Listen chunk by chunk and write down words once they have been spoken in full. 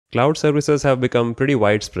Cloud services have become pretty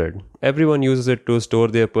widespread. Everyone uses it to store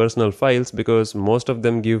their personal files because most of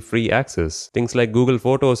them give free access. Things like Google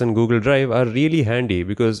Photos and Google Drive are really handy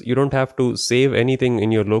because you don't have to save anything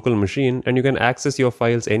in your local machine and you can access your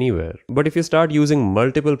files anywhere. But if you start using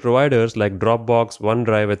multiple providers like Dropbox,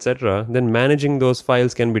 OneDrive, etc., then managing those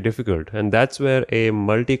files can be difficult, and that's where a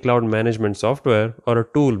multi-cloud management software, or a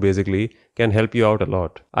tool basically, can help you out a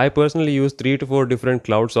lot. I personally use 3 to 4 different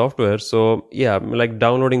cloud software, so yeah, like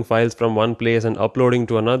downloading files from one place and uploading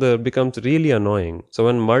to another becomes really annoying. So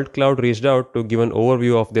when MultCloud reached out to give an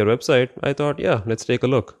overview of their website, I thought, yeah, let's take a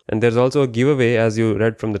look. And there's also a giveaway, as you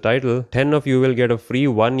read from the title. 10 of you will get a free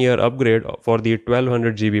 1-year upgrade for the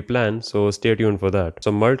 1200 GB plan, so stay tuned for that.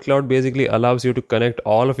 So MultCloud basically allows you to connect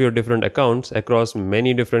all of your different accounts across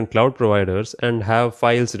many different cloud providers and have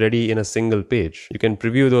files ready in a single page. You can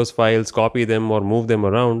preview those files, copy them or move them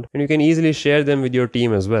around, and you can easily share them with your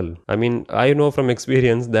team as well. I mean, I know from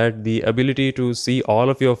experience that the ability to see all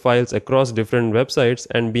of your files across different websites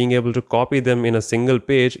and being able to copy them in a single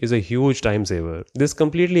page is a huge time saver. This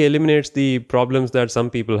completely eliminates the problems that some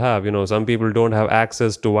people have. Some people don't have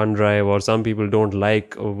access to OneDrive, or some people don't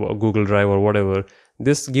like Google Drive or whatever.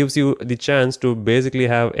 This gives you the chance to basically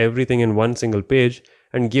have everything in one single page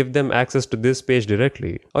and give them access to this page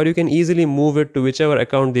directly. Or you can easily move it to whichever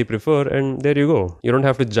account they prefer, and there you go. You don't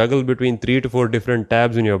have to juggle between 3 to 4 different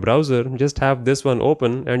tabs in your browser. Just have this one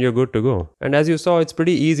open and you're good to go. And as you saw, it's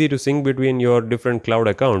pretty easy to sync between your different cloud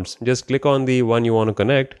accounts. Just click on the one you want to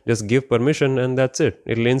connect, just give permission, and that's it.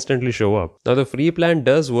 It'll instantly show up. Now the free plan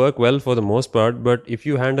does work well for the most part, but if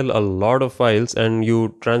you handle a lot of files and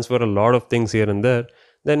you transfer a lot of things here and there,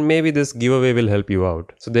 then maybe this giveaway will help you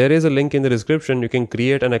out. So there is a link in the description. You can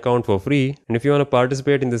create an account for free, and if you want to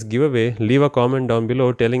participate in this giveaway, leave a comment down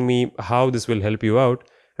below telling me how this will help you out,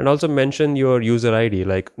 and also mention your user ID,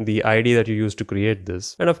 like the ID that you used to create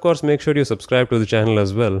this. And of course, make sure you subscribe to the channel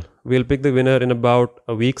as well. We'll pick the winner in about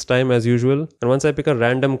a week's time as usual. And once I pick a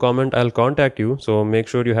random comment, I'll contact you. So make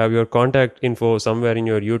sure you have your contact info somewhere in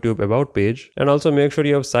your YouTube about page. And also make sure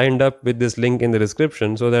you have signed up with this link in the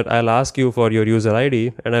description so that I'll ask you for your user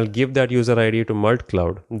ID and I'll give that user ID to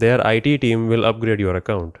MultCloud. Their IT team will upgrade your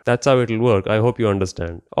account. That's how it'll work. I hope you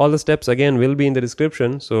understand. All the steps again will be in the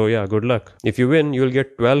description. So yeah, good luck. If you win, you'll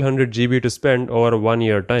get 1200 GB to spend over a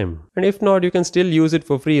 1-year time. And if not, you can still use it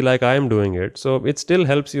for free like I am doing it. So it still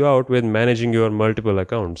helps you out with managing your multiple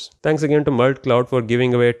accounts. Thanks again to MultCloud for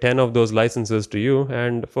giving away 10 of those licenses to you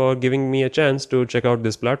and for giving me a chance to check out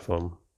this platform.